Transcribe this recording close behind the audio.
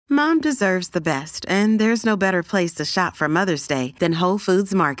Mom deserves the best, and there's no better place to shop for Mother's Day than Whole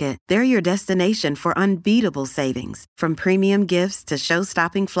Foods Market. They're your destination for unbeatable savings, from premium gifts to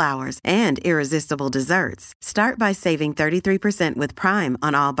show-stopping flowers and irresistible desserts. Start by saving 33% with Prime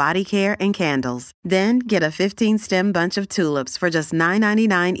on all body care and candles. Then get a 15-stem bunch of tulips for just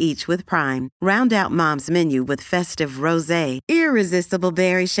 $9.99 each with Prime. Round out Mom's menu with festive rosé, irresistible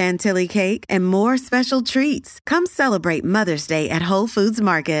berry chantilly cake, and more special treats. Come celebrate Mother's Day at Whole Foods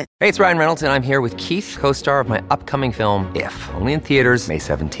Market. Hey, it's Ryan Reynolds, and I'm here with Keith, co-star of my upcoming film, If, only in theaters May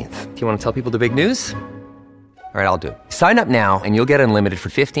 17th. Do you want to tell people the big news? All right, I'll do it. Sign up now and you'll get unlimited for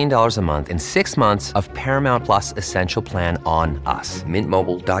 $15 a month and 6 months of Paramount Plus Essential Plan on us.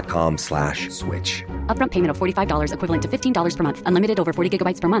 MintMobile.com/switch. Upfront payment of $45 equivalent to $15 per month. Unlimited over 40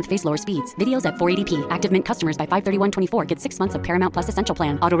 gigabytes per month. Face lower speeds. Videos at 480p. Active Mint customers by 531.24 get 6 months of Paramount Plus Essential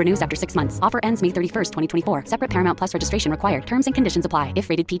Plan. Auto renews after 6 months. Offer ends May 31st, 2024. Separate Paramount Plus registration required. Terms and conditions apply if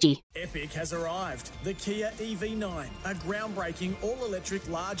rated PG. Epic has arrived. The Kia EV9, a groundbreaking all-electric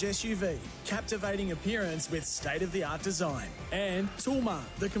large SUV. Captivating appearance with state-of-the-art design. And Toolmart,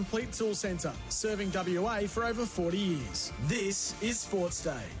 the complete tool centre, serving WA for over 40 years. This is Sports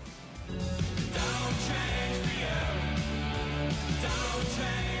Day. Don't change me up. Don't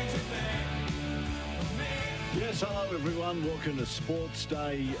change a thing. Yes, hello everyone. Welcome to Sports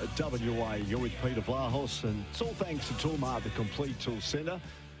Day WA. You're with Peter Vlahos, and it's all thanks to Toolmart, the complete tool centre.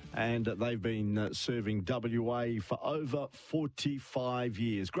 And they've been serving WA for over 45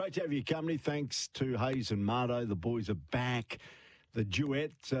 years. Great to have your company. Thanks to Hayes and Mardo. The boys are back. The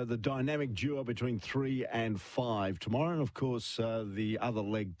duet, the dynamic duo between 3 and 5 tomorrow. And, of course, the other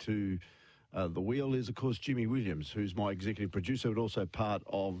leg to the wheel is, of course, Jimmy Williams, who's my executive producer, but also part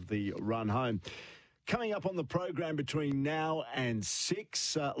of the run home. Coming up on the program between now and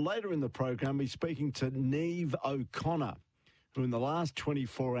 6, later in the program, we're speaking to Neve O'Connor, who in the last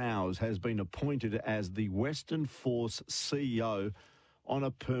 24 hours has been appointed as the Western Force CEO on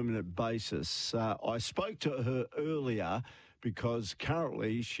a permanent basis. I spoke to her earlier because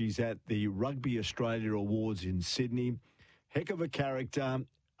currently she's at the Rugby Australia Awards in Sydney. Heck of a character,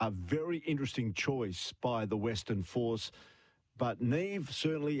 a very interesting choice by the Western Force. But Neve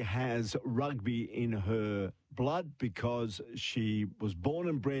certainly has rugby in her blood because she was born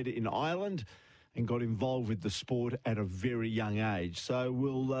and bred in Ireland and got involved with the sport at a very young age. So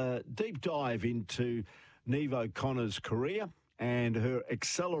we'll deep dive into Neve O'Connor's career and her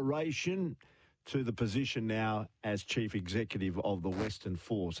acceleration to the position now as Chief Executive of the Western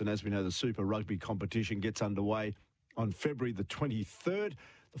Force. And as we know, the Super Rugby competition gets underway on February the 23rd.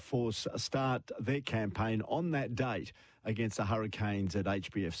 The Force start their campaign on that date against the Hurricanes at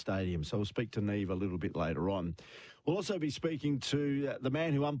HBF Stadium. So we'll speak to Neve a little bit later on. We'll also be speaking to the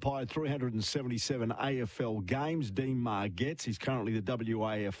man who umpired 377 AFL games, Dean Margetts. He's currently the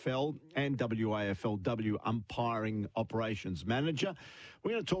WAFL and WAFLW umpiring operations manager.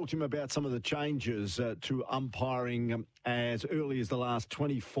 We're going to talk to him about some of the changes to umpiring as early as the last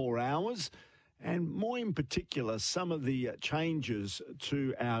 24 hours, and more in particular, some of the changes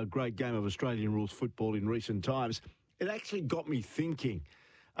to our great game of Australian rules football in recent times. It actually got me thinking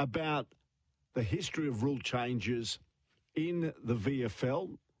about the history of rule changes in the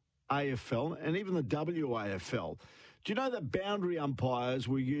VFL, AFL, and even the WAFL. Do you know that boundary umpires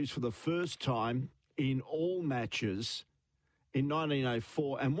were used for the first time in all matches in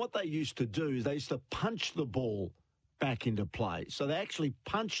 1904? And what they used to do is they used to punch the ball back into play. So they actually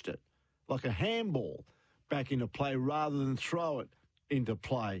punched it like a handball back into play rather than throw it into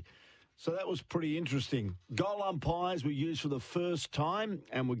play. So that was pretty interesting. Goal umpires were used for the first time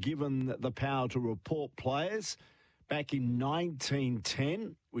and were given the power to report players back in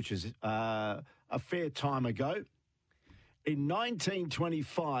 1910, which is a fair time ago. In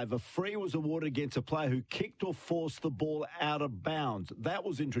 1925, a free was awarded against a player who kicked or forced the ball out of bounds. That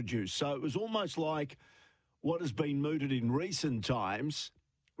was introduced. So it was almost like what has been mooted in recent times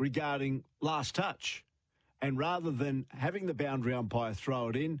regarding last touch. And rather than having the boundary umpire throw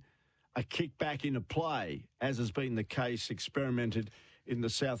it in, a kick back into play, as has been the case experimented in the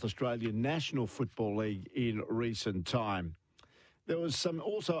South Australian National Football League in recent time. There was some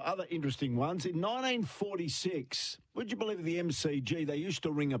also other interesting ones. In 1946, would you believe the MCG, they used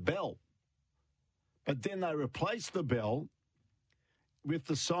to ring a bell, but then they replaced the bell with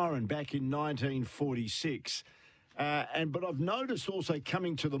the siren back in 1946. But I've noticed also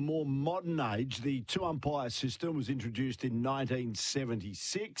coming to the more modern age, the two-umpire system was introduced in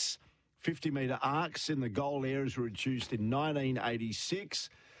 1976. 50-metre arcs in the goal areas were introduced in 1986.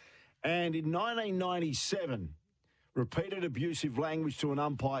 And in 1997, repeated abusive language to an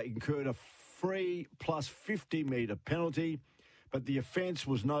umpire incurred a free plus 50-metre penalty. but the offence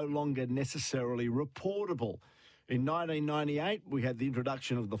was no longer necessarily reportable. In 1998, we had the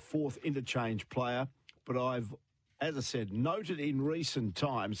introduction of the fourth interchange player, but I've, as I said, noted in recent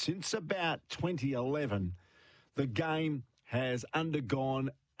times, since about 2011, the game has undergone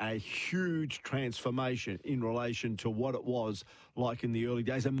a huge transformation in relation to what it was like in the early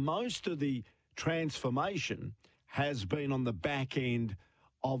days. And most of the transformation has been on the back end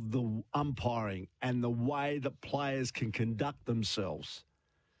of the umpiring and the way that players can conduct themselves.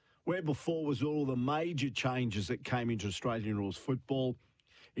 Where before was all the major changes that came into Australian rules football.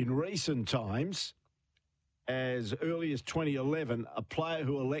 In recent times, as early as 2011, a player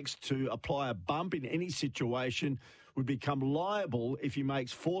who elects to apply a bump in any situation would become liable if he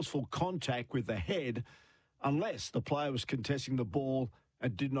makes forceful contact with the head, unless the player was contesting the ball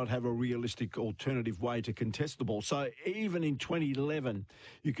and did not have a realistic alternative way to contest the ball. So even in 2011,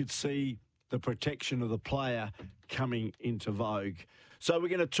 you could see the protection of the player coming into vogue. So we're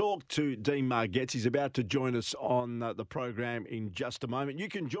going to talk to Dean Margetts. He's about to join us on the program in just a moment. You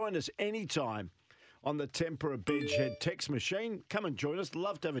can join us anytime on the Tempera Benchhead text machine. Come and join us.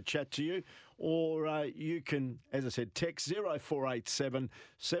 Love to have a chat to you. Or you can, as I said, text 0487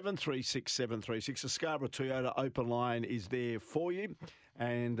 736 736. The Scarborough Toyota open line is there for you.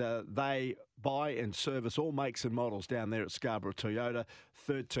 And they buy and service all makes and models down there at Scarborough Toyota,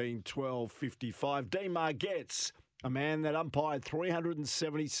 13 12 55. Dean Margetts, a man that umpired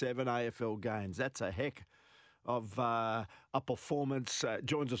 377 AFL games. That's a heck of a performance.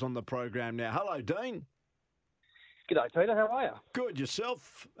 Joins us on the program now. Hello, Dean. G'day, Peter. How are you? Good.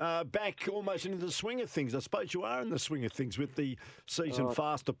 Yourself? Back almost into the swing of things. I suppose you are in the swing of things with the season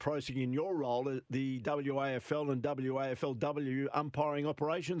fast approaching in your role as the WAFL and WAFLW umpiring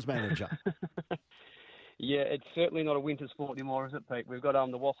operations manager. Yeah, it's certainly not a winter sport anymore, is it, Pete? We've got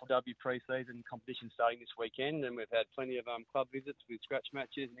the Waffle W pre-season competition starting this weekend, and we've had plenty of club visits with scratch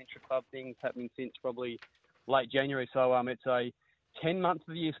matches and intra-club things happening since probably late January. So it's a 10 months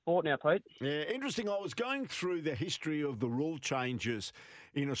of the year sport now, Pete. Yeah, interesting. I was going through the history of the rule changes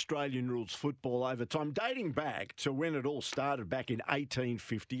in Australian rules football over time, dating back to when it all started back in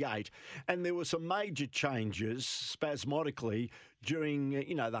 1858. And there were some major changes spasmodically during,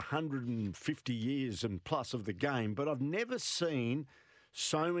 the 150 years and plus of the game. But I've never seen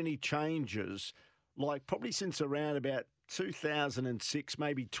so many changes, like probably since around about 2006,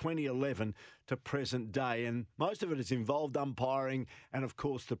 maybe 2011 to present day. And most of it has involved umpiring and, of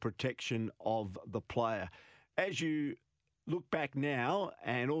course, the protection of the player. As you look back now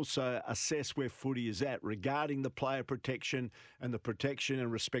and also assess where footy is at regarding the player protection and the protection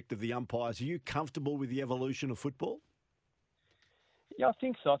and respect of the umpires, are you comfortable with the evolution of football? Yeah, I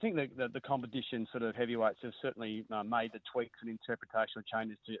think so. I think the competition sort of heavyweights have certainly made the tweaks and interpretational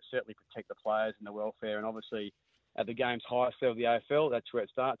changes to certainly protect the players and the welfare, and obviously at the game's highest level of the AFL, that's where it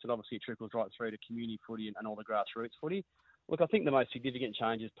starts, and obviously it trickles right through to community footy and all the grassroots footy. Look, I think the most significant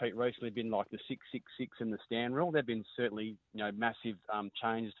changes, Pete, recently have been like the 6-6-6 and the stand rule. They've been certainly, massive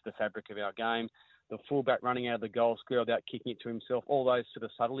changes to the fabric of our game. The fullback running out of the goal square without kicking it to himself, all those sort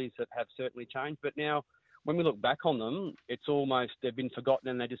of subtleties that have certainly changed. But now, when we look back on them, it's almost they've been forgotten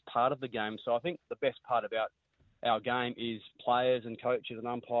and they're just part of the game. So I think the best part about our game is players and coaches and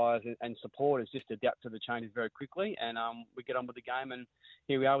umpires and supporters just adapt to the changes very quickly, and we get on with the game, and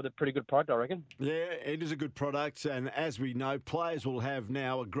here we are with a pretty good product, I reckon. Yeah, it is a good product, and as we know, players will have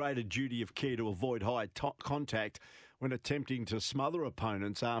now a greater duty of care to avoid high contact when attempting to smother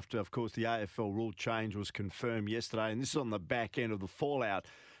opponents after, of course, the AFL rule change was confirmed yesterday, and this is on the back end of the fallout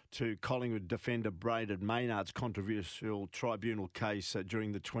to Collingwood defender Braden Maynard's controversial tribunal case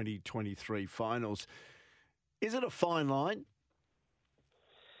during the 2023 finals. Is it a fine line?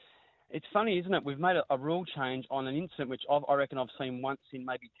 It's funny, isn't it? We've made a rule change on an incident which I reckon I've seen once in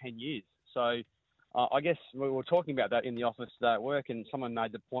maybe 10 years. So I guess we were talking about that in the office today at work, and someone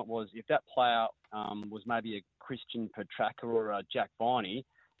made the point was if that player was maybe a Christian Petrarca or a Jack Viney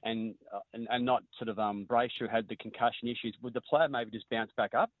and not sort of Brayshaw had the concussion issues, would the player maybe just bounce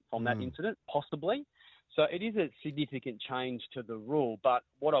back up from that incident? Possibly. So it is a significant change to the rule, but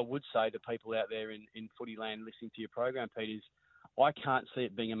what I would say to people out there in footy land listening to your program, Pete, is I can't see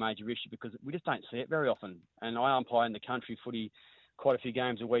it being a major issue because we just don't see it very often. And I umpire in the country footy quite a few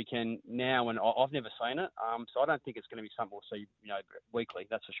games a weekend now, and I've never seen it. So I don't think it's going to be something we'll see, weekly,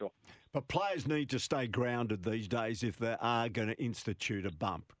 that's for sure. But players need to stay grounded these days if they are going to institute a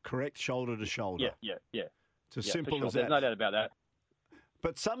bump, correct? Shoulder to shoulder. Yeah. It's as simple sure. as that. There's no doubt about that.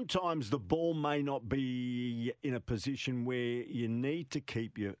 But sometimes the ball may not be in a position where you need to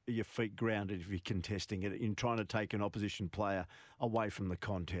keep your feet grounded if you're contesting it in trying to take an opposition player away from the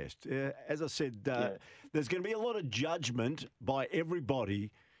contest. As I said, there's going to be a lot of judgment by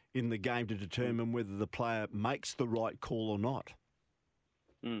everybody in the game to determine whether the player makes the right call or not.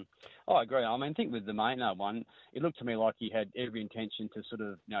 Oh, I agree. I mean, I think with the Maynard one, it looked to me like he had every intention to sort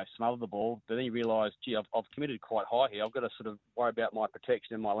of, smother the ball. But then he realised, gee, I've committed quite high here. I've got to sort of worry about my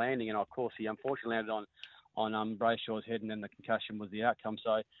protection and my landing. And, of course, he unfortunately landed on Brayshaw's head, and then the concussion was the outcome.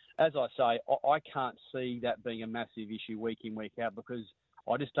 So, as I say, I can't see that being a massive issue week in, week out, because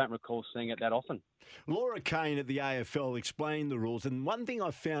I just don't recall seeing it that often. Laura Kane at the AFL explained the rules. And one thing I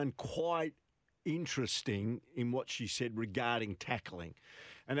found quite interesting in what she said regarding tackling.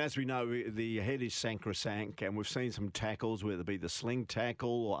 And as we know, the head is sacrosanct, and we've seen some tackles, whether it be the sling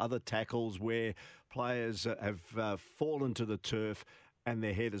tackle or other tackles where players have fallen to the turf and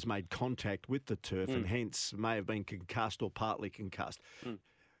their head has made contact with the turf and hence may have been concussed or partly concussed.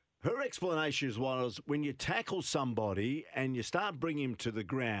 Her explanation was when you tackle somebody and you start bringing him to the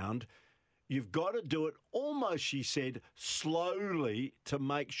ground, you've got to do it almost, she said, slowly to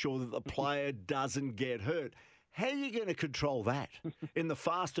make sure that the player doesn't get hurt. How are you going to control that in the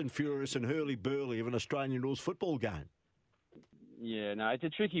fast and furious and hurly-burly of an Australian rules football game? Yeah, no, it's a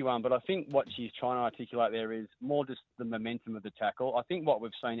tricky one, but I think what she's trying to articulate there is more just the momentum of the tackle. I think what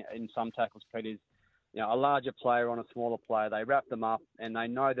we've seen in some tackles, Pete, is a larger player on a smaller player, they wrap them up and they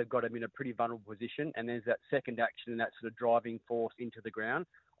know they've got them in a pretty vulnerable position, and there's that second action and that sort of driving force into the ground.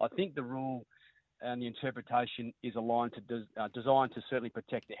 I think the rule and the interpretation is aligned to designed to certainly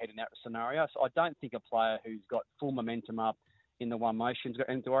protect the head in that scenario. So I don't think a player who's got full momentum up in the one motion's got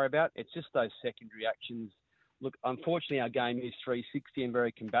anything to worry about. It's just those secondary actions. Look, unfortunately, our game is 360 and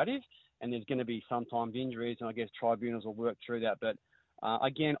very combative, and there's going to be sometimes injuries, and I guess tribunals will work through that. But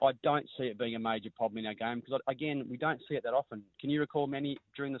again, I don't see it being a major problem in our game because, again, we don't see it that often. Can you recall many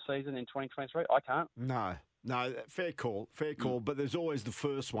during the season in 2023? I can't. No, fair call. But there's always the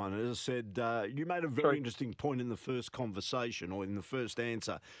first one. As I said, you made a very interesting point in the first conversation or in the first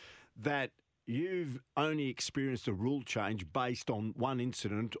answer that you've only experienced a rule change based on one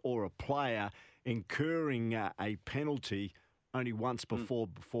incident or a player incurring a penalty only once before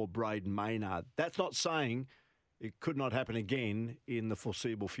Braden Maynard. That's not saying it could not happen again in the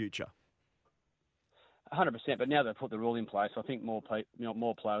foreseeable future. 100%, but now they've put the rule in place, I think more players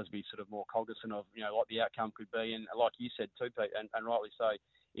will be sort of more cognizant of, what the outcome could be. And like you said too, Pete, and rightly so,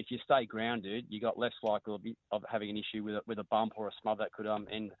 if you stay grounded, you got less likely of having an issue with a bump or a smother that could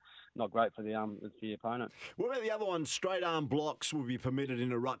end not great for the opponent. What about the other one? Straight arm blocks will be permitted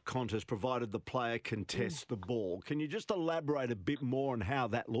in a ruck contest provided the player contests the ball. Can you just elaborate a bit more on how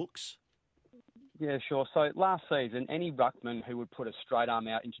that looks? Yeah, sure. So last season, any ruckman who would put a straight arm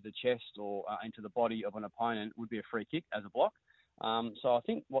out into the chest or into the body of an opponent would be a free kick as a block. So I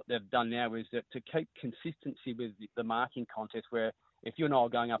think what they've done now is that to keep consistency with the marking contest, where if you and I are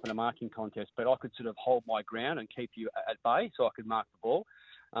going up in a marking contest, but I could sort of hold my ground and keep you at bay so I could mark the ball.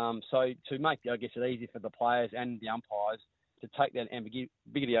 So to make, I guess, it easy for the players and the umpires to take that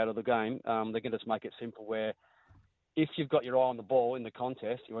ambiguity out of the game, they're going to just make it simple where if you've got your eye on the ball in the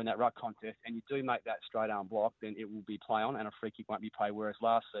contest, you're in that ruck contest, and you do make that straight arm block, then it will be play on and a free kick won't be paid, whereas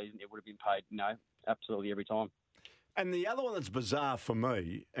last season it would have been paid, absolutely every time. And the other one that's bizarre for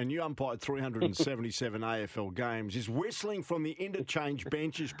me, and you umpired 377 AFL games, is whistling from the interchange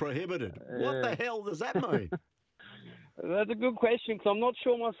bench is prohibited. What the hell does that mean? That's a good question because I'm not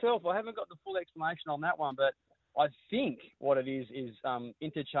sure myself. I haven't got the full explanation on that one, but I think what it is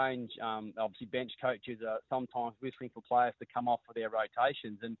interchange, obviously bench coaches are sometimes whistling for players to come off for their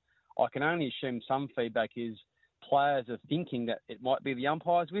rotations. And I can only assume some feedback is players are thinking that it might be the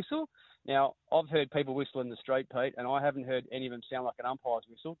umpire's whistle. Now, I've heard people whistle in the street, Pete, and I haven't heard any of them sound like an umpire's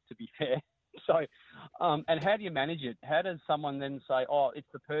whistle, to be fair. So, and how do you manage it? How does someone then say, it's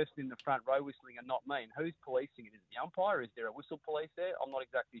the person in the front row whistling and not me? And who's policing it? Is it the umpire? Is there a whistle police there? I'm not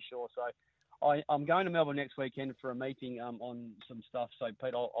exactly sure. So I'm going to Melbourne next weekend for a meeting on some stuff. So,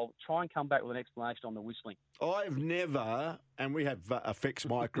 Pete, I'll try and come back with an explanation on the whistling. I've never, and we have effects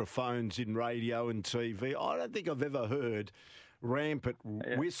microphones in radio and TV, I don't think I've ever heard rampant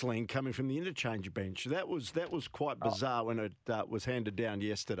whistling coming from the interchange bench. That was quite bizarre when it was handed down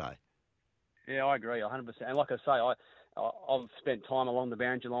yesterday. Yeah, I agree, 100%. And like I say, I've spent time along the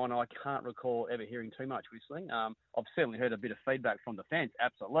boundary line. I can't recall ever hearing too much whistling. I've certainly heard a bit of feedback from the fans,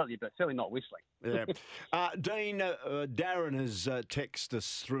 absolutely, but certainly not whistling. Yeah. Dean, Darren has texted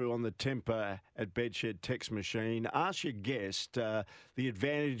us through on the Temper at Bedshed text machine. Ask your guest the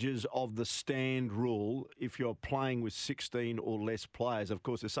advantages of the stand rule if you're playing with 16 or less players. Of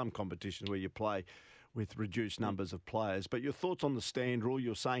course, there's some competitions where you play with reduced numbers of players. But your thoughts on the stand rule?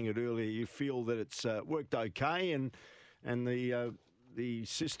 You were saying it earlier. You feel that it's worked okay and the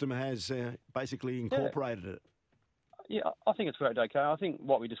system has basically incorporated it. Yeah, I think it's worked okay. I think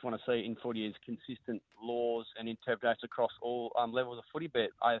what we just want to see in footy is consistent laws and interpretations across all levels of footy, be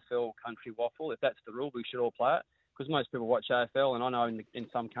it AFL, country, waffle. If that's the rule, we should all play it. Because most people watch AFL, and I know in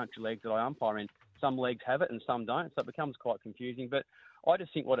some country leagues that I umpire in, some leagues have it and some don't, so it becomes quite confusing. But I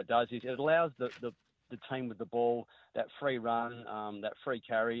just think what it does is it allows the team with the ball that free run, that free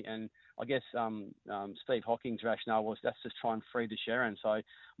carry, and I guess Steve Hocking's rationale was that's just try and free the Sharon. So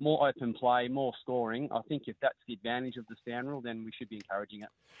more open play, more scoring. I think if that's the advantage of the stand rule, then we should be encouraging it.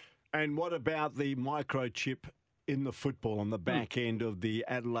 And what about the microchip in the football on the back end of the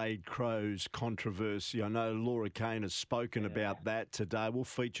Adelaide Crows controversy? I know Laura Kane has spoken about that today. We'll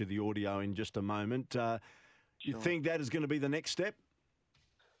feature the audio in just a moment. Do you think that is going to be the next step?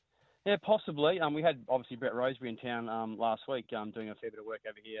 Yeah, possibly. We had, obviously, Brett Roseberry in town last week doing a fair bit of work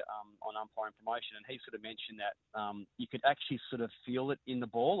over here on umpiring promotion, and he sort of mentioned that you could actually sort of feel it in the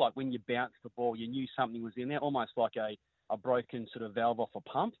ball. Like when you bounced the ball, you knew something was in there, almost like a broken sort of valve off a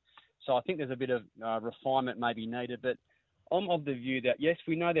pump. So I think there's a bit of refinement maybe needed, but I'm of the view that, yes,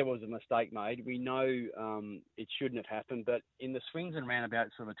 we know there was a mistake made. We know it shouldn't have happened, but in the swings and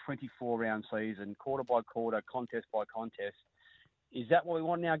roundabouts of a 24-round season, quarter by quarter, contest by contest, is that what we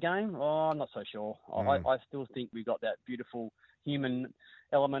want in our game? Oh, I'm not so sure. I still think we've got that beautiful human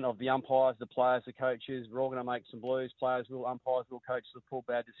element of the umpires, the players, the coaches. We're all going to make some blues. Players will, umpires will, coaches will pull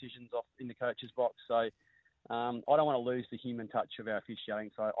bad decisions off in the coach's box. So I don't want to lose the human touch of our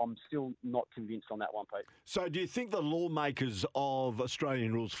officiating. So I'm still not convinced on that one, Pete. So do you think the lawmakers of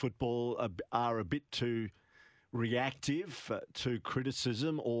Australian rules football are a bit too reactive to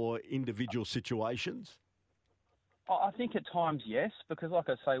criticism or individual situations? I think at times, yes, because like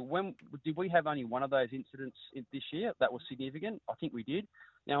I say, did we have only one of those incidents this year that was significant? I think we did.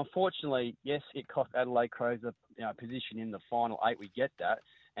 Now, unfortunately, yes, it cost Adelaide Crows a position in the final 8. We get that.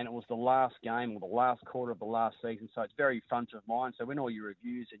 And it was the last game or the last quarter of the last season, so it's very front of mind. So when all your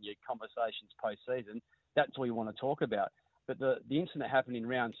reviews and your conversations post-season, that's all you want to talk about. But the incident that happened in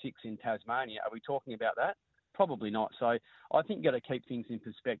round 6 in Tasmania, are we talking about that? Probably not. So I think you've got to keep things in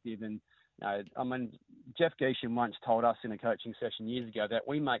perspective. And I mean, Jeff Geesham once told us in a coaching session years ago that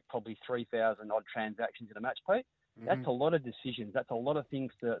we make probably 3,000 odd transactions in a match, Pete. That's a lot of decisions. That's a lot of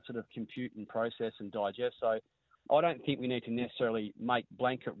things to sort of compute and process and digest. So I don't think we need to necessarily make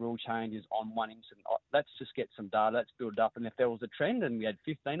blanket rule changes on one incident. Let's just get some data. Let's build it up. And if there was a trend and we had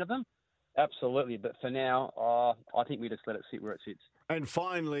 15 of them, absolutely. But for now, I think we just let it sit where it sits. And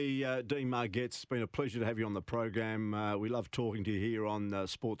finally, Dean Margetts, it's been a pleasure to have you on the program. We love talking to you here on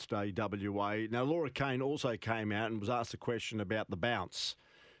Sportsday WA. Now, Laura Kane also came out and was asked a question about the bounce.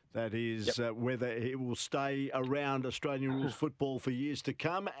 That is whether it will stay around Australian rules football for years to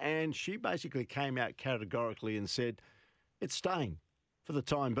come. And she basically came out categorically and said it's staying for the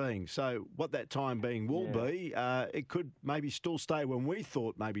time being. So what that time being will be, it could maybe still stay when we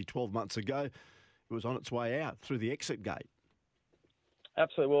thought maybe 12 months ago it was on its way out through the exit gate.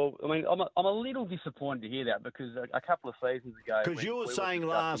 Absolutely. Well, I mean, I'm a little disappointed to hear that because a couple of seasons ago... Because you were saying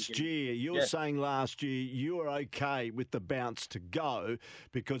last year, you were okay with the bounce to go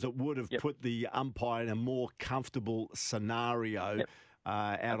because it would have put the umpire in a more comfortable scenario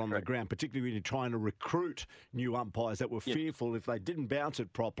out on the ground, particularly when you're trying to recruit new umpires that were fearful if they didn't bounce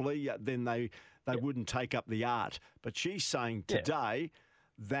it properly, then they wouldn't take up the art. But she's saying today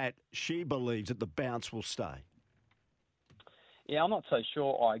that she believes that the bounce will stay. Yeah, I'm not so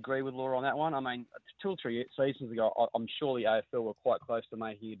sure I agree with Laura on that one. I mean, 2 or 3 seasons ago, I'm sure the AFL were quite close to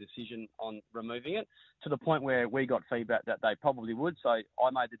making a decision on removing it to the point where we got feedback that they probably would. So I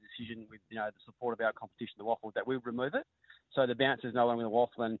made the decision with the support of our competition, the Waffle, that we would remove it. So the bounce is no longer the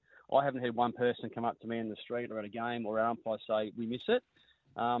Waffle, and I haven't had one person come up to me in the street or at a game or our umpire say we miss it.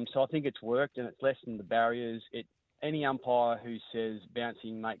 So I think it's worked and it's lessened the barriers. Any umpire who says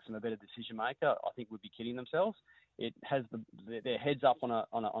bouncing makes them a better decision maker, I think would be kidding themselves. It has their heads up on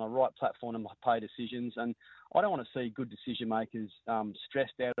a right platform and pay decisions. And I don't want to see good decision makers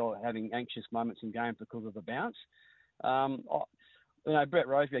stressed out or having anxious moments in games because of the bounce. Brett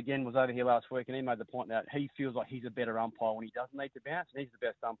Roseberry again was over here last week, and he made the point that he feels like he's a better umpire when he doesn't need to bounce, and he's the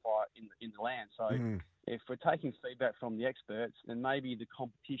best umpire in the land. So if we're taking feedback from the experts, then maybe the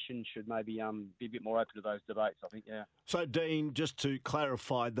competition should maybe be a bit more open to those debates, I think, yeah. So, Dean, just to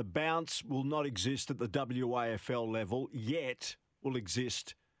clarify, the bounce will not exist at the WAFL level, yet will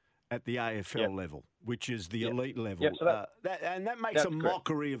exist at the AFL level, which is the elite level. Yep, so that makes a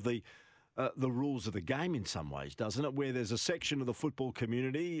mockery of the rules of the game in some ways, doesn't it? Where there's a section of the football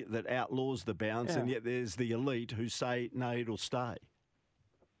community that outlaws the bounce, and yet there's the elite who say, no, it'll stay.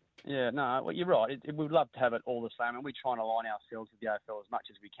 Yeah, no, well, you're right. We'd love to have it all the same, and we try and align ourselves with the AFL as much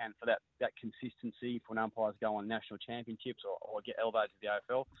as we can for that consistency for when umpires go on national championships or get elevated to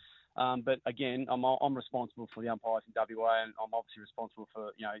the AFL. But again, I'm responsible for the umpires in WA, and I'm obviously responsible for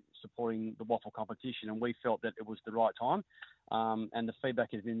supporting the waffle competition. And we felt that it was the right time, and the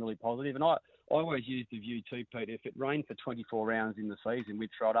feedback has been really positive. And I always use the view too, Pete. If it rained for 24 rounds in the season, we'd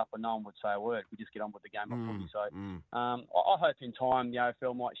throw it up and no one would say a word. We just get on with the game of footy. So I hope in time the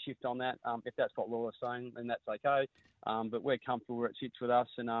AFL might shift on that. If that's what Laura's saying, then that's okay. But we're comfortable where it sits with us,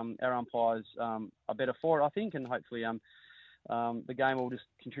 and our umpires are better for it, I think, and hopefully. The game will just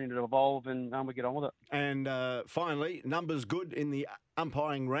continue to evolve and we get on with it. And finally, numbers good in the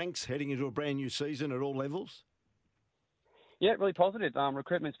umpiring ranks heading into a brand new season at all levels? Yeah, really positive.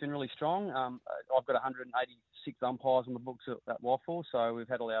 Recruitment's been really strong. I've got 186 umpires on the books at Waffle, so we've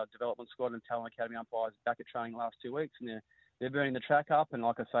had all our development squad and talent academy umpires back at training the last 2 weeks, and they're burning the track up. And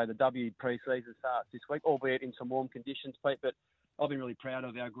like I say, the W pre-season starts this week, albeit in some warm conditions, Pete, but I've been really proud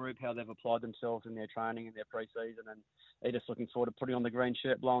of our group, how they've applied themselves in their training and their pre-season, and they're just looking forward to putting on the green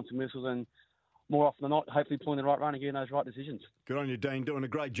shirt, blowing some whistles, and more often than not, hopefully pulling the right run and getting those right decisions. Good on you, Dean. Doing a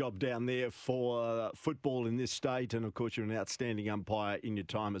great job down there for football in this state, and of course you're an outstanding umpire in your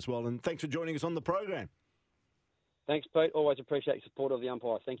time as well. And thanks for joining us on the program. Thanks, Pete. Always appreciate your support of the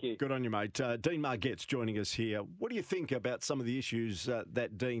umpire. Thank you. Good on you, mate. Dean Margette's joining us here. What do you think about some of the issues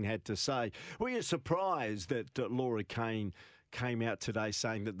that Dean had to say? Were you surprised that Laura Kane came out today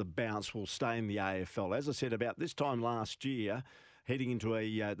saying that the bounce will stay in the AFL? As I said, about this time last year, heading into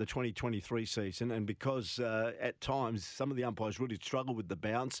the 2023 season, and because at times some of the umpires really struggled with the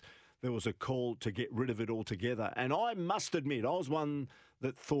bounce, there was a call to get rid of it altogether. And I must admit, I was one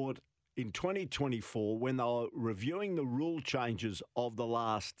that thought in 2024, when they were reviewing the rule changes of the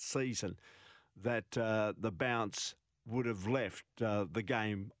last season, that the bounce would have left the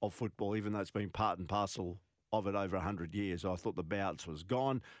game of football, even though it's been part and parcel of it over 100 years. I thought the bounce was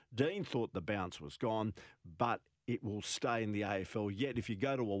gone. Dean thought the bounce was gone, but it will stay in the AFL. Yet if you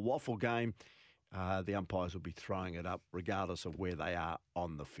go to a waffle game, the umpires will be throwing it up regardless of where they are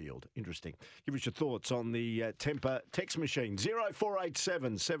on the field. Interesting. Give us your thoughts on the Temper text machine,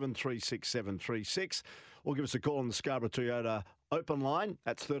 0487 736 736, or give us a call on the Scarborough Toyota open line.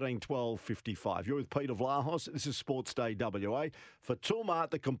 That's 13 12 55. You're with Peter Vlahos. This is Sportsday WA for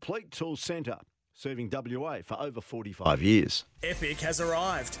Toolmart, the complete tool centre, serving WA for over 45 years. Epic has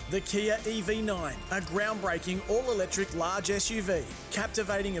arrived. The Kia EV9, a groundbreaking all-electric large SUV,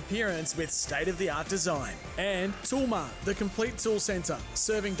 captivating appearance with state-of-the-art design. And Toolmart, the complete tool centre,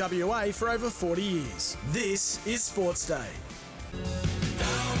 serving WA for over 40 years. This is Sports Day.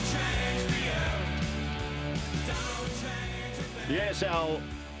 Yes, our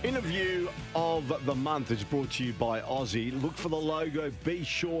interview of the month is brought to you by Aussie. Look for the logo, be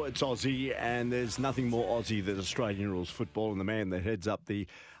sure it's Aussie, and there's nothing more Aussie than Australian rules football, and the man that heads up the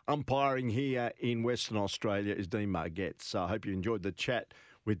umpiring here in Western Australia is Dean Margette. So I hope you enjoyed the chat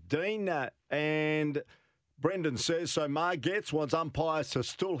with Dean. And Brendan says, so Margette's wants umpires to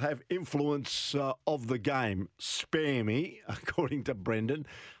still have influence of the game. Spare me, according to Brendan.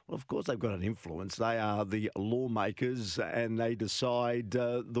 Well, of course they've got an influence. They are the lawmakers, and they decide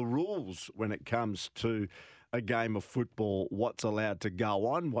the rules when it comes to a game of football, what's allowed to go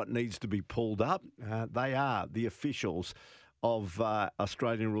on, what needs to be pulled up. They are the officials of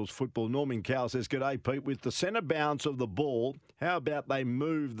Australian rules football. Norman Cowell says, g'day, Pete. With the centre bounce of the ball, how about they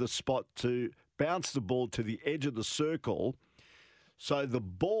move the spot to bounce the ball to the edge of the circle so the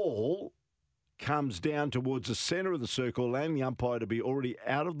ball comes down towards the centre of the circle, allowing the umpire to be already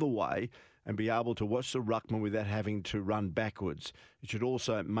out of the way and be able to watch the ruckman without having to run backwards. It should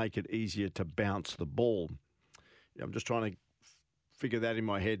also make it easier to bounce the ball. Yeah, I'm just trying to figure that in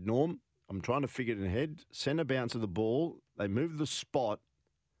my head, Norm. I'm trying to figure it in the head. Centre bounce of the ball. They move the spot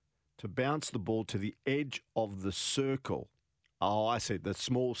to bounce the ball to the edge of the circle. Oh, I see. The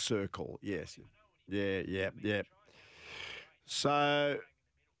small circle. Yes. Yeah. So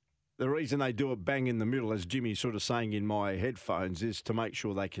the reason they do it bang in the middle, as Jimmy's sort of saying in my headphones, is to make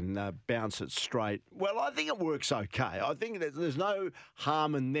sure they can bounce it straight. Well, I think it works okay. I think there's no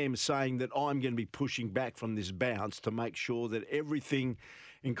harm in them saying that I'm going to be pushing back from this bounce to make sure that everything,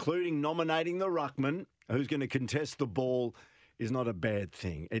 including nominating the ruckman, who's going to contest the ball is not a bad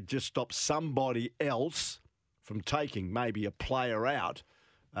thing. It just stops somebody else from taking maybe a player out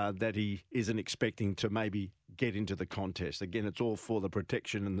that he isn't expecting to maybe get into the contest. Again, it's all for the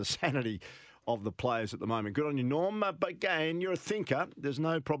protection and the sanity of the players at the moment. Good on you, Norm. But again, you're a thinker. There's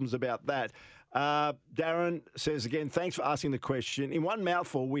no problems about that. Darren says again, thanks for asking the question. In one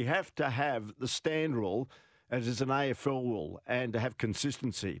mouthful, we have to have the stand rule as is an AFL rule and to have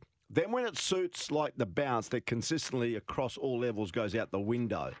consistency. Then when it suits like the bounce that consistently across all levels goes out the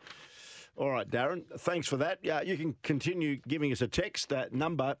window. All right, Darren, thanks for that. You can continue giving us a text. That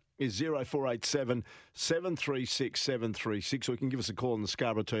number is 0487 736 736, or you can give us a call on the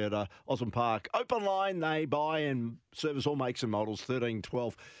Scarborough Toyota Osborne Park open line. They buy and service all makes and models, 13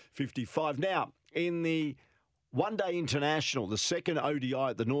 12 55. Now, in the one-day international, the second ODI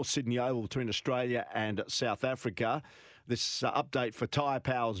at the North Sydney Oval between Australia and South Africa, this update for Tyre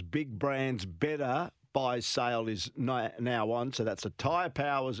Power's Big Brands Better buy sale is now on. So that's the Tyre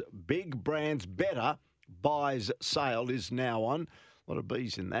Power's Big Brands Better buys sale is now on. A lot of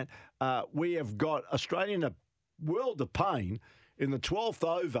B's in that. We have got Australia in a world of pain. In the 12th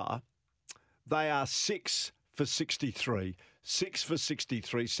over, they are 6 for 63. 6 for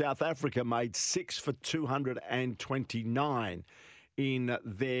 63. South Africa made 6 for 229 in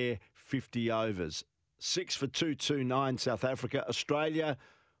their 50 overs. 6 for 229, South Africa. Australia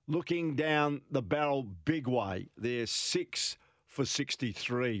looking down the barrel big way. They're 6 for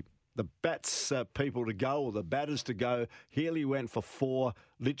 63. The bats people to go, or the batters to go. Healy went for 4,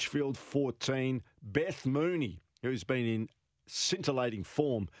 Litchfield 14. Beth Mooney, who's been in scintillating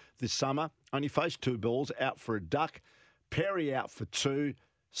form this summer, only faced 2 balls, out for a duck. Perry out for 2,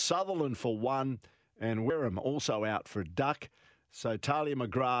 Sutherland for 1, and Wareham also out for a duck. So Talia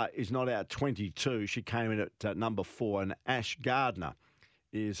McGrath is not out 22. She came in at number 4, and Ash Gardner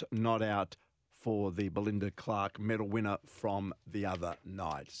is not out for the Belinda Clark medal winner from the other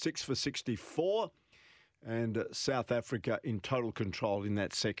night. 6 for 64, and South Africa in total control in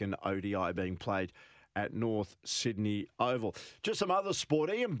that second ODI being played at North Sydney Oval. Just some other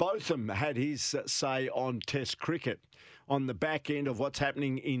sport. Ian Botham had his say on Test cricket on the back end of what's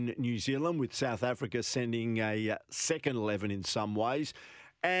happening in New Zealand, with South Africa sending a second 11 in some ways,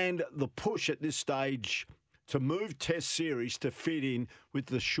 and the push at this stage to move Test series to fit in with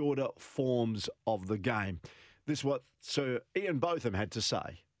the shorter forms of the game. This is what Sir Ian Botham had to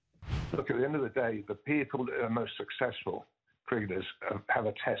say. Look, at the end of the day, the people that are most successful cricketers have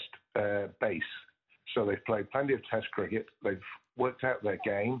a Test base. So they've played plenty of Test cricket. They've worked out their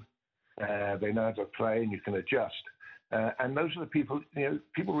game. They know how to play, and you can adjust. And those are the people,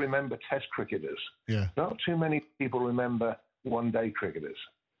 people remember Test cricketers. Yeah. Not too many people remember one-day cricketers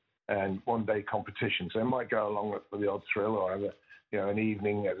and one-day competitions. They might go along for the odd thrill or have an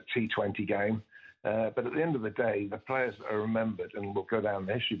evening at a T20 game. But at the end of the day, the players that are remembered and will go down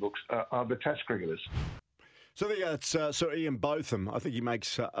the history books are the Test cricketers. So there you go. It's Sir Ian Botham. I think he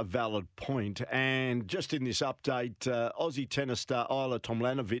makes a valid point. And just in this update, Aussie tennis star Isla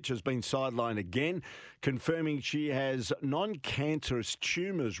Tomljanovic has been sidelined again, confirming she has non-cancerous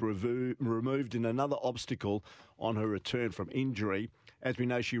tumours removed in another obstacle on her return from injury. As we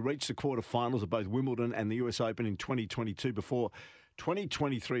know, she reached the quarterfinals of both Wimbledon and the US Open in 2022 before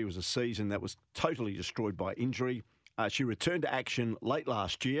 2023 was a season that was totally destroyed by injury. She returned to action late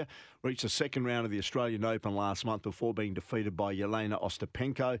last year, reached the second round of the Australian Open last month before being defeated by Yelena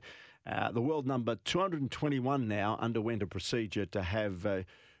Ostapenko. The world number 221 now underwent a procedure to have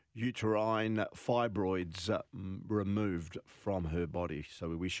uterine fibroids removed from her body. So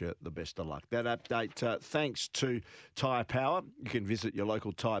we wish her the best of luck. That update thanks to Tyre Power. You can visit your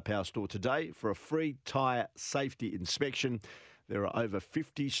local Tyre Power store today for a free tyre safety inspection. There are over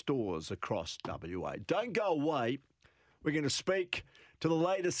 50 stores across WA. Don't go away. We're going to speak to the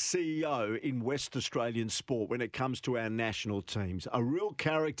latest CEO in West Australian sport when it comes to our national teams. A real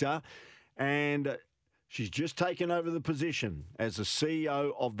character, and she's just taken over the position as the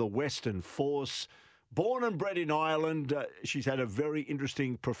CEO of the Western Force. Born and bred in Ireland, she's had a very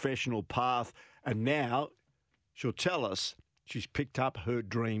interesting professional path, and now she'll tell us she's picked up her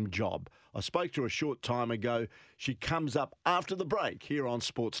dream job. I spoke to her a short time ago. She comes up after the break here on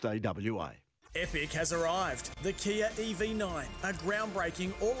Sportsday WA. Epic has arrived. The Kia EV9, a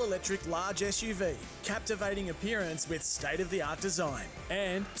groundbreaking all-electric large SUV, captivating appearance with state-of-the-art design.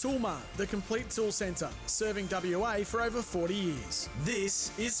 And Toolmart, the complete tool centre, serving WA for over 40 years.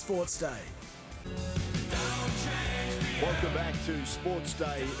 This is Sports Day. Welcome back to Sports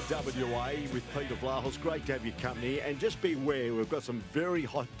Day WA with Peter Vlahos. Great to have your company. And just beware, we've got some very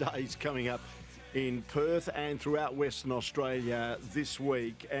hot days coming up in Perth and throughout Western Australia this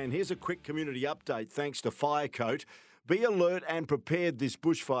week. And here's a quick community update thanks to Firecoat. Be alert and prepared this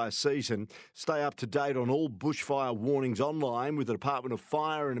bushfire season. Stay up to date on all bushfire warnings online with the Department of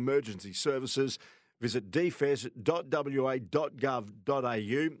Fire and Emergency Services. Visit dfes.wa.gov.au.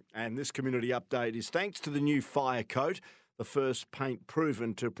 And this community update is thanks to the new Firecoat, the first paint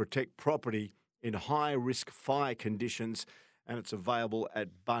proven to protect property in high-risk fire conditions, and it's available at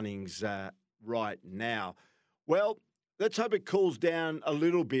Bunnings right now. Well, let's hope it cools down a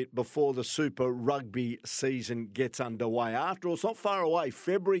little bit before the Super Rugby season gets underway. After all, it's not far away.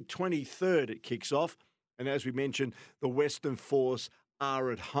 February 23rd it kicks off, and as we mentioned, the Western Force are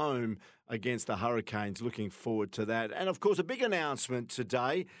at home against the Hurricanes. Looking forward to that. And, of course, a big announcement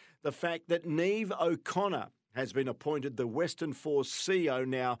today, the fact that Niamh O'Connor has been appointed the Western Force CEO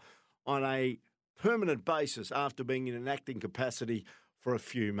now on a permanent basis after being in an acting capacity for a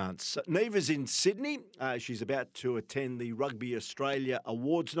few months. Niamh is in Sydney. She's about to attend the Rugby Australia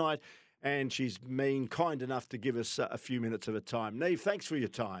Awards night, and she's been kind enough to give us a few minutes of her time. Niamh, thanks for your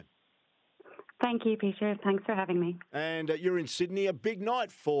time. Thank you, Peter. Thanks for having me. And you're in Sydney, a big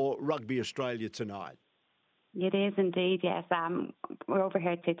night for Rugby Australia tonight. It is indeed, yes. We're over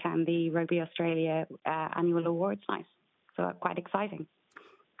here to attend the Rugby Australia annual awards night, so quite exciting.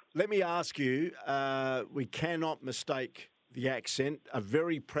 Let me ask you, we cannot mistake the accent, a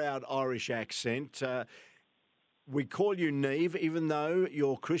very proud Irish accent. We call you Niamh, even though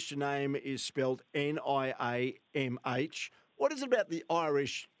your Christian name is spelled Niamh. What is it about the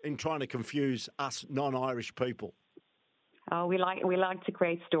Irish in trying to confuse us non-Irish people? Oh, we like to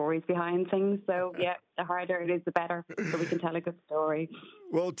create stories behind things. So, yeah, the harder it is, the better, so we can tell a good story.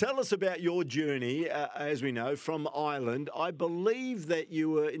 Well, tell us about your journey, as we know, from Ireland. I believe that you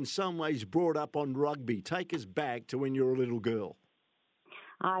were in some ways brought up on rugby. Take us back to when you were a little girl.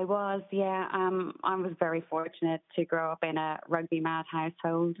 I was, yeah. I was very fortunate to grow up in a rugby mad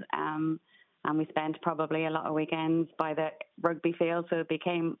household. And we spent probably a lot of weekends by the rugby field, so it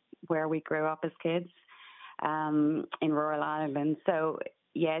became where we grew up as kids. In rural Ireland. So,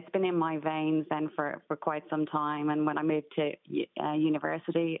 yeah, it's been in my veins then for quite some time. And when I moved to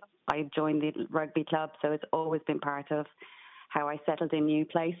university, I joined the rugby club. So it's always been part of how I settled in new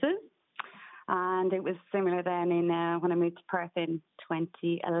places. And it was similar then when I moved to Perth in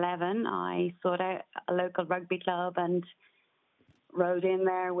 2011. I sought out a local rugby club and rode in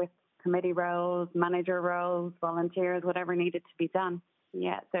there with committee roles, manager roles, volunteers, whatever needed to be done.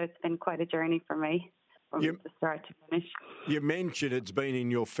 Yeah, so it's been quite a journey for me. From the start to finish. You mentioned it's been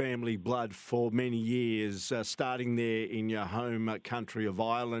in your family blood for many years, starting there in your home country of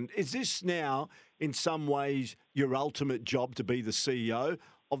Ireland. Is this now, in some ways, your ultimate job to be the CEO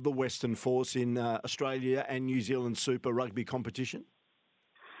of the Western Force in Australia and New Zealand Super Rugby competition?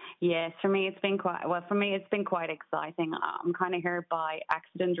 Yes, for me it's been quite exciting. I'm kind of here by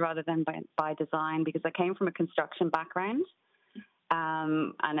accident rather than by design, because I came from a construction background.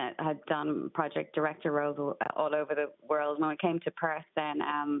 And I had done project director roles all over the world. When I came to Perth, then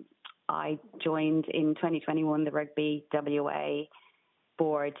I joined in 2021 the Rugby WA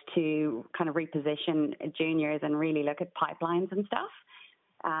board to kind of reposition juniors and really look at pipelines and stuff.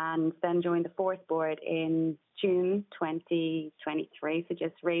 And then joined the Force board in June 2023, so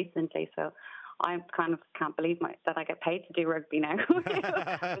just recently. So I kind of can't believe that I get paid to do rugby now.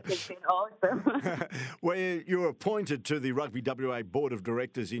 It's been awesome. Well, you were appointed to the Rugby WA Board of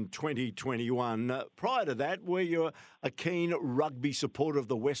Directors in 2021. Prior to that, were you a keen rugby supporter of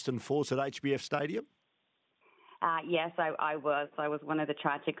the Western Force at HBF Stadium? Yes, I was. I was one of the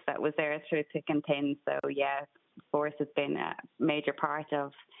tragics that was there through thick and thin. So, yeah, Force has been a major part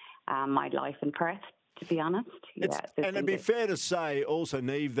of my life in Perth, to be honest. And it'd be fair to say also,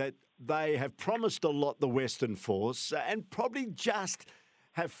 Niamh, that they have promised a lot, the Western Force, and probably just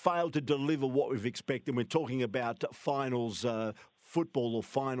have failed to deliver what we've expected. We're talking about finals football or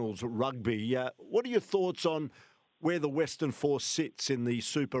finals rugby. What are your thoughts on where the Western Force sits in the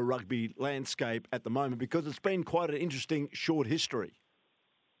Super Rugby landscape at the moment? Because it's been quite an interesting short history.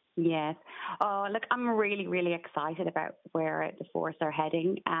 Yes. Oh, look, I'm really, really excited about where the Force are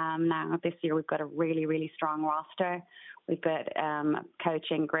heading. Now, this year we've got a really, really strong roster. We've got a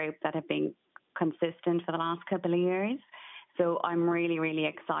coaching group that have been consistent for the last couple of years. So I'm really, really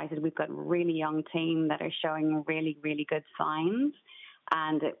excited. We've got a really young team that are showing really, really good signs.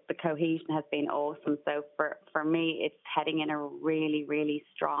 And the cohesion has been awesome. So for me, it's heading in a really, really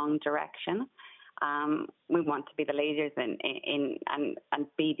strong direction. We want to be the leaders and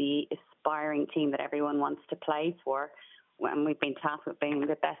be the aspiring team that everyone wants to play for. And we've been tasked with being the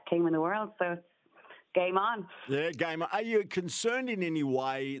best team in the world. So game on. Yeah, game. Are you concerned in any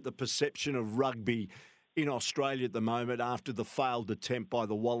way the perception of rugby in Australia at the moment after the failed attempt by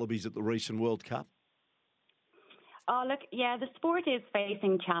the Wallabies at the recent World Cup? Oh, look, yeah, the sport is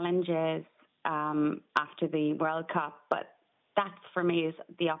facing challenges after the World Cup, but that for me is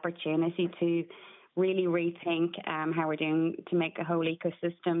the opportunity to really rethink how we're doing to make a whole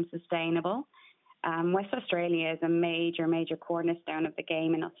ecosystem sustainable. West Australia is a major, major cornerstone of the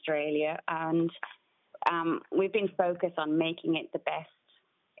game in Australia, and we've been focused on making it the best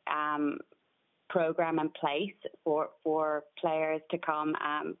program in place for players to come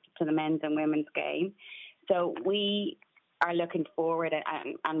to the men's and women's game. So we are looking forward,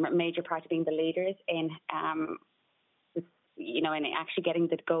 and a major part of being the leaders in in actually getting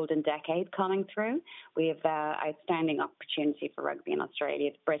the golden decade coming through. We have outstanding opportunity for rugby in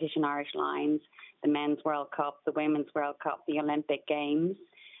Australia, the British and Irish Lions, the Men's World Cup, the Women's World Cup, the Olympic Games.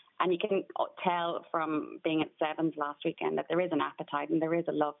 And you can tell from being at Sevens last weekend that there is an appetite and there is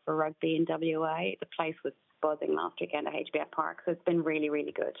a love for rugby in WA. The place was buzzing last weekend at HBF Park, so it's been really,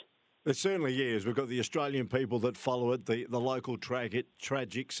 really good. It certainly is. We've got the Australian people that follow it, the local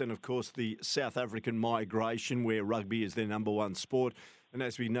tragics, and of course the South African migration, where rugby is their number one sport. And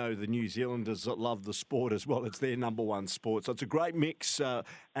as we know, the New Zealanders love the sport as well. It's their number one sport. So it's a great mix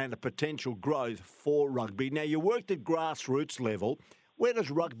and a potential growth for rugby. Now, you worked at grassroots level. Where does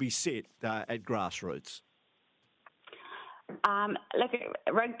rugby sit at grassroots? Look,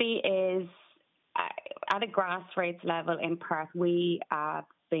 rugby is at a grassroots level in Perth. We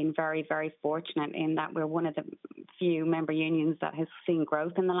been very, very fortunate in that we're one of the few member unions that has seen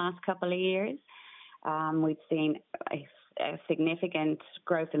growth in the last couple of years. We've seen a significant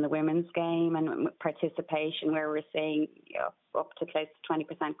growth in the women's game and participation, where we're seeing up to close to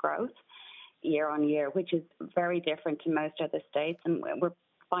 20% growth year on year, which is very different to most other states. And we're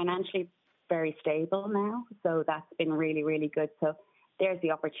financially very stable now, so that's been really, really good. So there's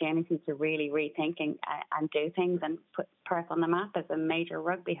the opportunity to really rethink and do things and put Perth on the map as a major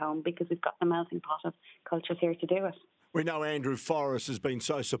rugby home, because we've got the melting pot of cultures here to do it. We know Andrew Forrest has been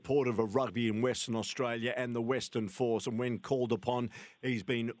so supportive of rugby in Western Australia and the Western Force, and when called upon, he's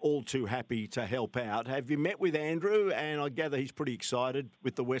been all too happy to help out. Have you met with Andrew? And I gather he's pretty excited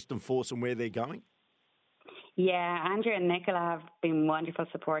with the Western Force and where they're going. Yeah, Andrew and Nicola have been wonderful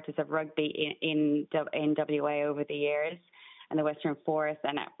supporters of rugby in WA over the years, and the Western Force,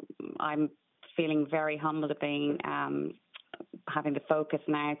 and I'm feeling very humbled at being having the focus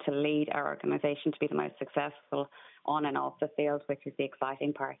now to lead our organisation to be the most successful on and off the field, which is the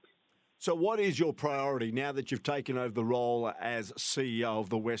exciting part. So what is your priority now that you've taken over the role as CEO of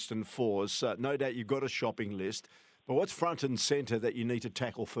the Western Force? No doubt you've got a shopping list, but what's front and centre that you need to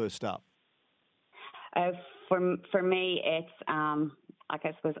tackle first up? For me, it's like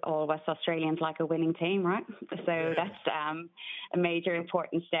I suppose all West Australians like a winning team, right? So that's a major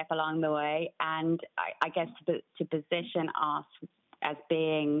important step along the way. And I guess to position us as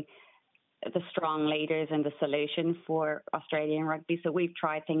being the strong leaders and the solution for Australian rugby. So we've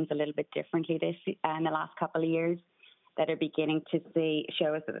tried things a little bit differently in the last couple of years that are beginning to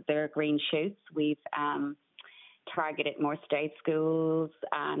show us that there are green shoots. We've targeted more state schools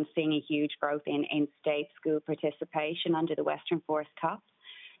and seeing a huge growth in state school participation under the Western Force Cup.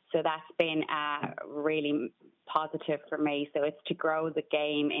 So that's been really positive for me. So it's to grow the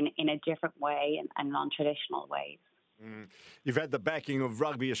game in a different way and non-traditional ways. You've had the backing of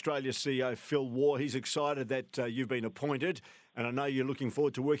Rugby Australia CEO Phil Waugh. He's excited that you've been appointed, and I know you're looking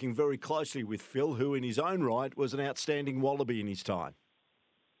forward to working very closely with Phil, who in his own right was an outstanding Wallaby in his time.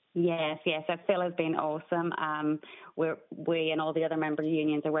 Yes. So Phil has been awesome. We and all the other member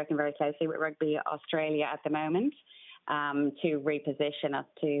unions are working very closely with Rugby Australia at the moment to reposition us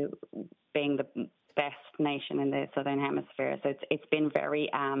to being the best nation in the Southern Hemisphere. So it's been very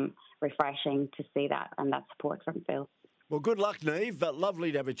refreshing to see that and that support from Phil. Well, good luck, Neve.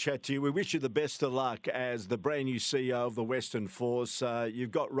 Lovely to have a chat to you. We wish you the best of luck as the brand new CEO of the Western Force.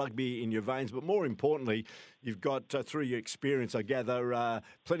 You've got rugby in your veins, but more importantly, you've got, through your experience, I gather,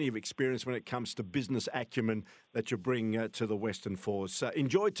 plenty of experience when it comes to business acumen that you bring to the Western Force.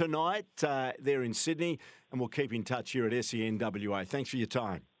 Enjoy tonight there in Sydney, and we'll keep in touch here at SENWA. Thanks for your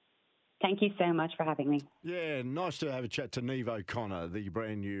time. Thank you so much for having me. Yeah, nice to have a chat to Neve O'Connor, the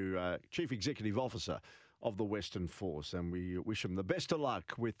brand new Chief Executive Officer of the Western Force, and we wish them the best of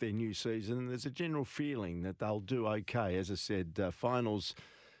luck with their new season. There's a general feeling that they'll do okay. As I said, finals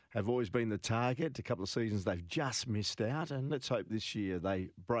have always been the target. A couple of seasons they've just missed out, and let's hope this year they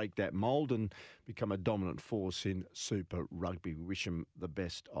break that mould and become a dominant force in Super Rugby. We wish them the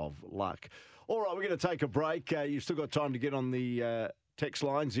best of luck. All right, we're going to take a break. You've still got time to get on the Text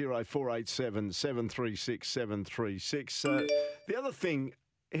line 0487 736 736. The other thing,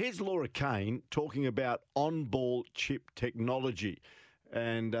 here's Laura Kane talking about on-ball chip technology.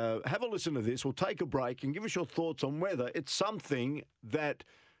 And have a listen to this. We'll take a break and give us your thoughts on whether it's something that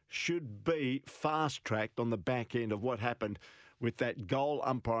should be fast-tracked on the back end of what happened with that goal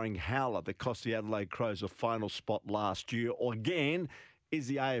umpiring howler that cost the Adelaide Crows a final spot last year. Or again, is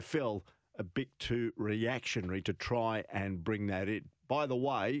the AFL a bit too reactionary to try and bring that in? By the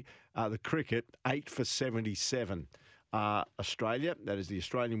way, the cricket, 8 for 77. Australia, that is the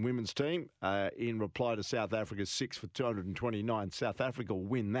Australian women's team, in reply to South Africa's 6 for 229. South Africa will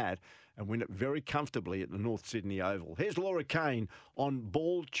win that and win it very comfortably at the North Sydney Oval. Here's Laura Kane on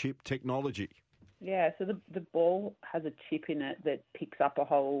ball chip technology. Yeah, so the ball has a chip in it that picks up a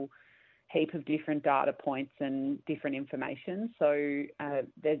whole heap of different data points and different information. So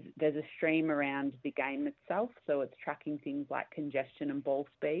there's a stream around the game itself. So it's tracking things like congestion and ball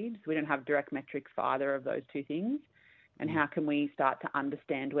speed. So we don't have direct metrics for either of those two things. And how can we start to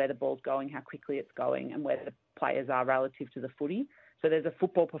understand where the ball's going, how quickly it's going, and where the players are relative to the footy. So there's a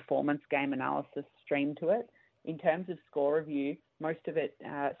football performance game analysis stream to it. In terms of score review, most of it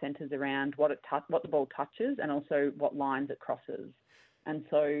centres around what the ball touches and also what lines it crosses. And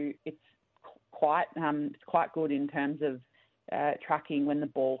so it's quite good in terms of tracking when the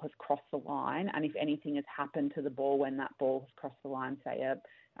ball has crossed the line, and if anything has happened to the ball when that ball has crossed the line, say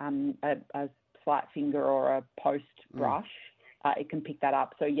a slight finger or a post brush, it can pick that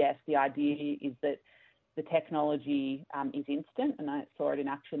up. So yes, the idea is that the technology is instant, and I saw it in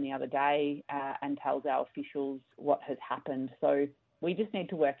action the other day, and tells our officials what has happened. So we just need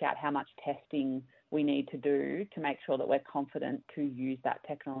to work out how much testing we need to do to make sure that we're confident to use that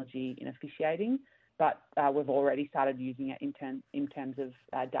technology in officiating. But we've already started using it in terms of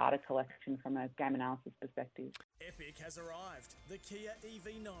data collection from a game analysis perspective. Epic has arrived. The Kia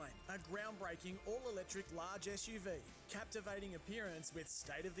EV9, a groundbreaking all-electric large SUV, captivating appearance with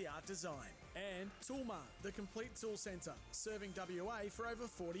state-of-the-art design. And Toolmart, the complete tool centre, serving WA for over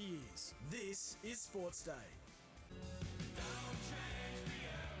 40 years. This is Sportsday.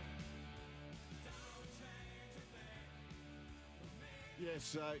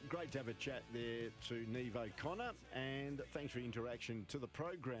 Yes, great to have a chat there to Neve O'Connor, and thanks for your interaction to the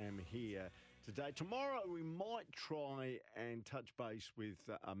program here today. Tomorrow we might try and touch base with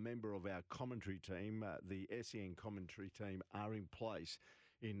a member of our commentary team. The SEN commentary team are in place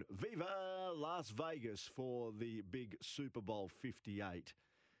in Viva Las Vegas for the big Super Bowl 58.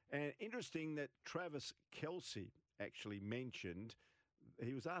 And interesting that Travis Kelce actually mentioned,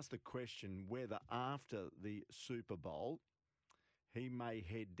 he was asked the question whether after the Super Bowl he may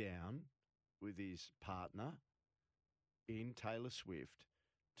head down with his partner in Taylor Swift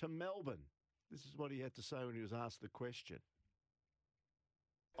to Melbourne. This is what he had to say when he was asked the question.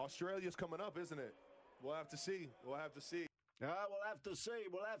 Australia's coming up, isn't it? We'll have to see. We'll have to see. We'll have to see.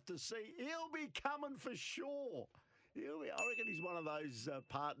 We'll have to see. He'll be coming for sure. I reckon he's one of those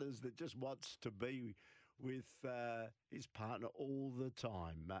partners that just wants to be with his partner all the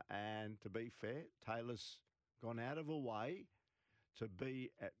time. And to be fair, Taylor's gone out of her way to be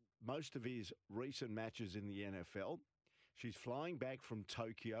at most of his recent matches in the NFL. She's flying back from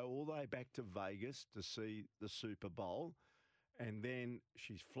Tokyo all the way back to Vegas to see the Super Bowl. And then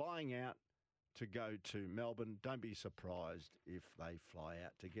she's flying out to go to Melbourne. Don't be surprised if they fly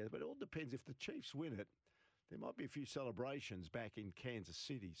out together. But it all depends. If the Chiefs win it, there might be a few celebrations back in Kansas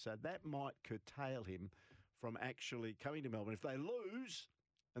City. So that might curtail him from actually coming to Melbourne. If they lose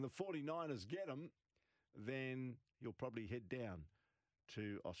and the 49ers get him, then he'll probably head down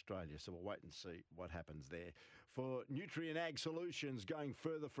to Australia. So we'll wait and see what happens there. For Nutrient Ag Solutions, going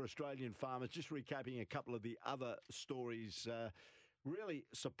further for Australian farmers, just recapping a couple of the other stories. Really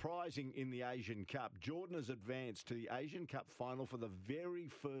surprising in the Asian Cup. Jordan has advanced to the Asian Cup final for the very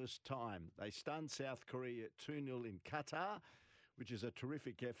first time. They stunned South Korea 2-0 in Qatar, which is a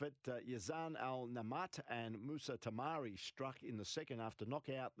terrific effort. Yazan Al-Namat and Musa Tamari struck in the second half to knock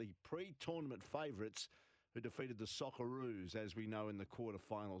out the pre-tournament favourites, who defeated the Socceroos, as we know, in the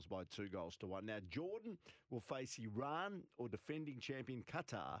quarterfinals by 2-1. Now, Jordan will face Iran or defending champion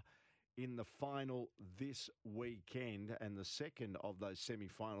Qatar in the final this weekend, and the second of those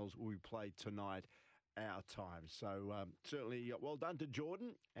semi-finals will be played tonight, our time. So certainly well done to Jordan,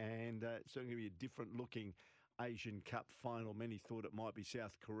 and it's certainly going to be a different-looking Asian Cup final. Many thought it might be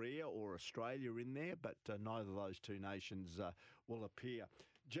South Korea or Australia in there, but neither of those two nations will appear.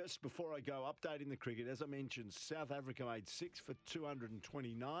 Just before I go, updating the cricket, as I mentioned, South Africa made 6 for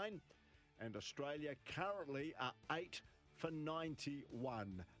 229, and Australia currently are 8 for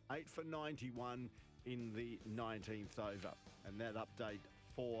 91. 8 for 91 in the 19th over. And that update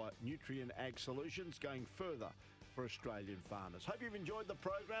for Nutrient Ag Solutions going further for Australian farmers. Hope you've enjoyed the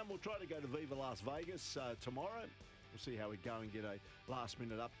program. We'll try to go to Viva Las Vegas tomorrow. We'll see how we go and get a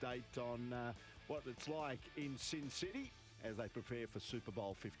last-minute update on what it's like in Sin City as they prepare for Super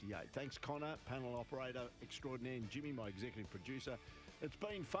Bowl 58. Thanks, Connor, panel operator extraordinaire, and Jimmy, my executive producer. It's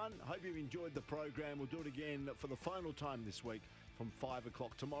been fun. Hope you've enjoyed the program. We'll do it again for the final time this week from 5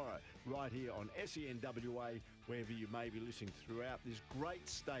 o'clock tomorrow, right here on SENWA, wherever you may be listening throughout this great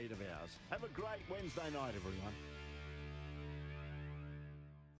state of ours. Have a great Wednesday night, everyone.